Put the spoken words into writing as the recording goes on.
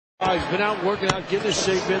He's been out working out, getting his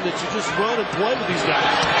shape in, that you just run and play with these guys.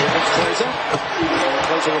 Kleiza.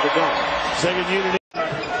 Kleiza with a dunk. Second unit.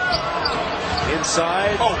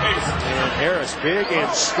 Inside. And Harris, big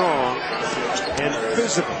and strong and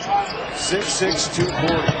physical. 6'6",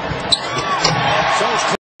 240. So it's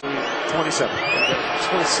 27.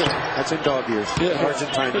 27. That's in dog years. Yeah.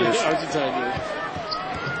 Argentine years. Argentine years.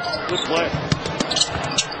 Good play.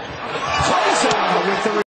 Kleiza with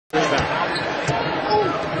the rebound.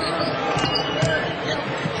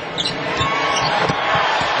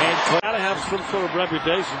 Gotta have some sort of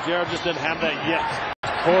reputation. Jared just didn't have that yet.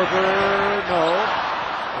 Korver, no.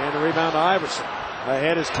 And the rebound to Iverson.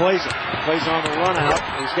 Ahead is Kleiza. Kleiza on the run out.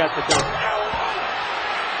 He's got the dunk.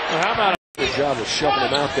 Well, how about Good job of shoving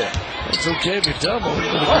him out there. it's okay if you double. It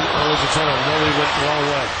was a turnover. No, he went the wrong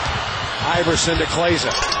way. Iverson to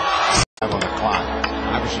Kleiza. On the clock.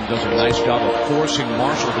 Iverson does a nice job of forcing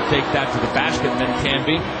Marshall to take that to the basket, and then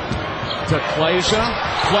Canby to Kleiza,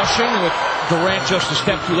 flushing with Durant just a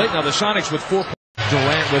step too late. Now the Sonics with 4 points.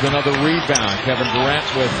 Durant with another rebound. Kevin Durant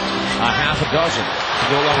with a half a dozen. To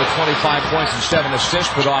go along with 25 points and 7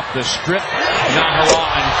 assists, but off the strip. Nahara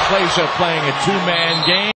and Kleiza playing a two-man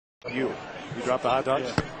game. You dropped the hot dog?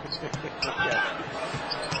 Yeah.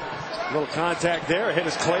 Little contact there. Hit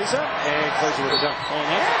is Kleiza. And Kleiza with a dunk. And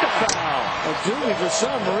that's the foul. Dooley for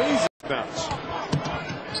some reason. Bounce.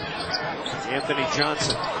 Anthony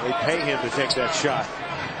Johnson. They pay him to take that shot.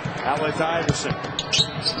 Outlet to Iverson.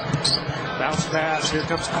 Bounce pass. Here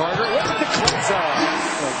comes Carter. Look at the Kleiza.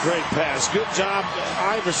 A great pass. Good job,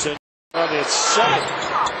 Iverson. It's set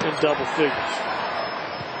in double figures.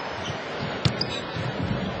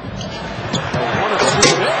 One or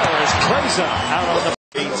two there as Kleiza out on the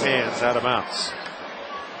Bates hands, out of bounds.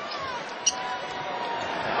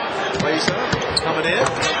 Kleiza coming in.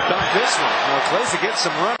 Dunk this one. Now Kleiza gets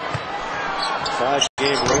some run.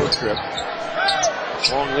 5-game road trip.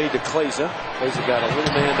 Long lead to Kleiza. Kleiza got a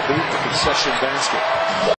little man to beat the concession basket.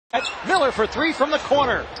 Miller for three from the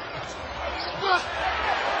corner.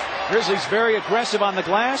 Grizzlies very aggressive on the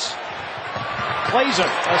glass. Kleiza,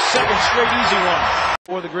 a second straight easy one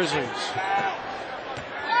for the Grizzlies.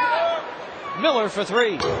 Miller for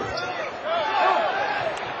three.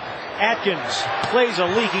 Atkins, Kleiza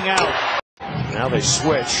leaking out. Now they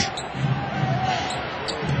switch.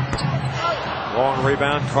 Long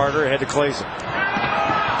rebound, Carter ahead to Kleiza.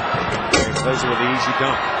 Kleiza with the easy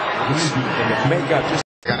dunk. And make up just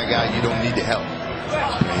The kind of guy you don't need to help.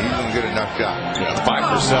 He's a good enough guy. Yeah, 5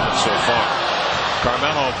 for 7 so far.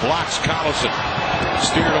 Carmelo blocks Collison.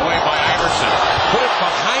 Steered away by Iverson. Put it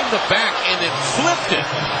behind the back and then flipped it.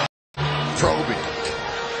 Probing.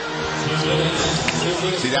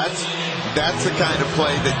 See, that's the kind of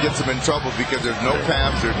play that gets them in trouble because there's no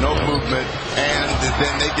pass, there's no movement, and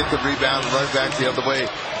then they get the rebound right back the other way.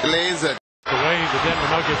 Kleiza. The way the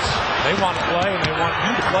Denver Nuggets, they want to play and they want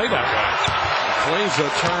you to play that way. Kleiza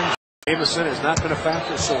turns. Jameson has not been a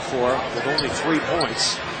factor so far with only 3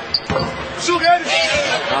 points.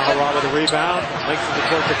 Nahara with a rebound. Length from the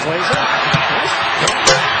court to Kleiza.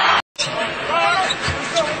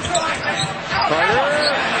 Carter.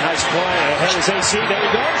 Nice play. Ahead is AC. There he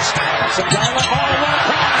goes. Some dial-up all around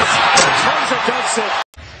pass. Kleiza dunks it.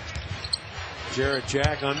 Jarrett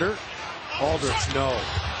Jack under. Aldridge, no.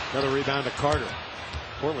 Another rebound to Carter.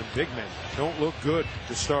 Portland big men don't look good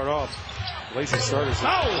to start off. Laser starters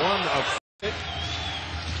one of it.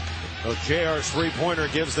 So J.R. three-pointer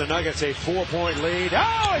gives the Nuggets a 4-point lead.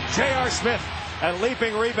 Oh, and J.R. Smith, a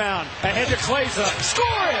leaping rebound. Ahead to Kleiza.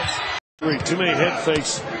 Scores! Too many head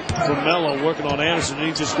fakes from Melo working on Anderson.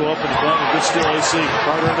 He just go up and down and good steal AC.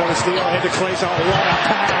 Carter another steal. Ahead to Kleiza. What a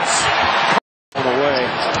pass. On the way.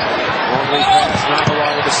 Long lead pass.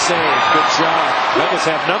 Nahara with a save. Good job. Nuggets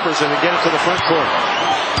have numbers and they get it to the front court.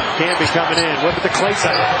 Canby coming in. Whip it to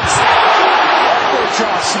Kleiza. Good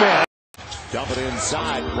job, Smith. Dump it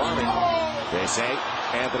inside, running. They say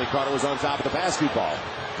Anthony Carter was on top of the basketball.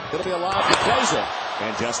 It'll be a lob for Kleiza.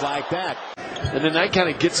 And just like that. And then that kind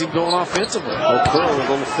of gets him going offensively. O'Curl with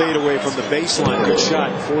a little fade away from the baseline. Good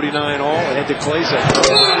shot. 49 all. Ahead to Kleiza.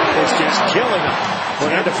 This kid's killing him.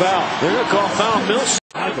 And a foul. They're going to call foul Mills.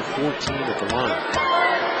 5 of 14 at the line.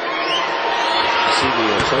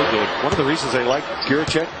 One of the reasons they like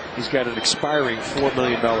Guricek, he's got an expiring $4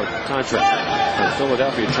 million contract. And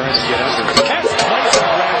Philadelphia trying to get under. As Kleiza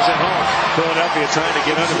grabs it home. Philadelphia trying to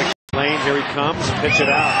get under the lane. Here he comes. Pitch it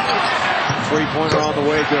out. 3-pointer on the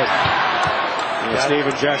way. Good. And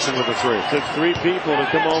Steven Jackson with the 3. Took 3 people to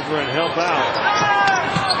come over and help out.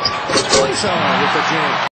 Kleiza with the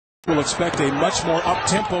jam. We'll expect a much more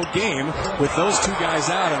up-tempo game with those 2 guys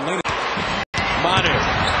out and later. Manu.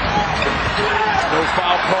 No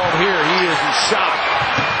foul called here. He is in shock.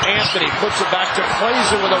 Anthony puts it back to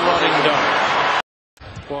Kleiza with a running dunk.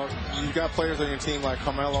 Well, you've got players on your team like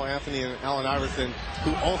Carmelo, Anthony, and Allen Iverson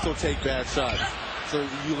who also take bad shots. So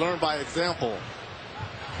you learn by example.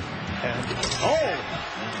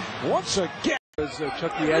 Once again.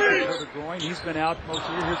 Took the edge for the groin. He's been out most of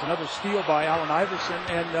the year. Here's another steal by Allen Iverson,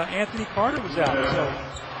 and Anthony Carter was out. So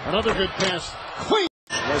Another good pass.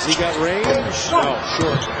 Has he got range? No,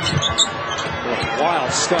 short.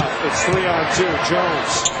 Wild stuff. It's 3-on-2.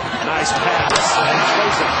 Jones. Nice pass.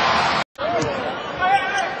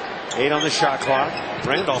 And 8 on the shot clock.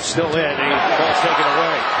 Randolph still in. And ball's taken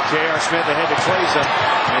away. J.R. Smith ahead to Kleiza.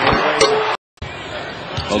 And he lays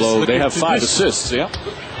it. Although they have 5 assists, yeah.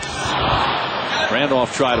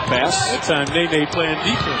 Randolph tried to pass. That time Nene playing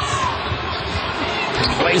defense.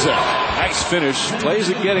 Kleiza, nice finish.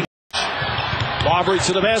 Kleiza getting. Aubrey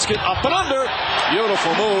to the basket, up and under.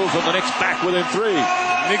 Beautiful move, and the Knicks back within 3.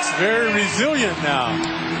 Knicks very resilient now.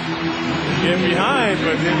 They get behind,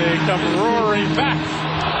 but then they come roaring back.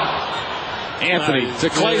 Anthony to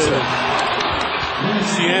Kleiza.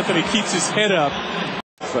 See, Anthony keeps his head up.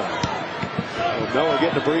 Melo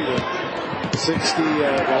getting a breather. 60, well,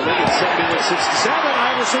 they get 71-67.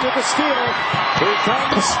 Iverson with the steal. Here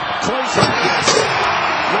comes Kleiza. Yes.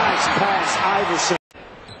 Nice pass, Iverson.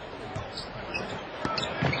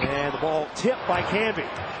 And the ball tipped by Camby.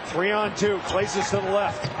 3-on-2. Kleiza's to the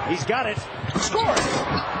left. He's got it. Scored.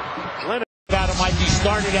 Leonard. Might be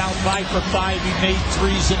started out 5 for 5. He made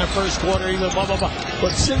threes in the first quarter. He went blah, blah, blah.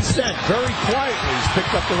 But since then, very quietly, he's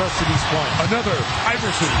picked up the rest of these points. Another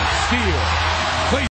Iverson steal.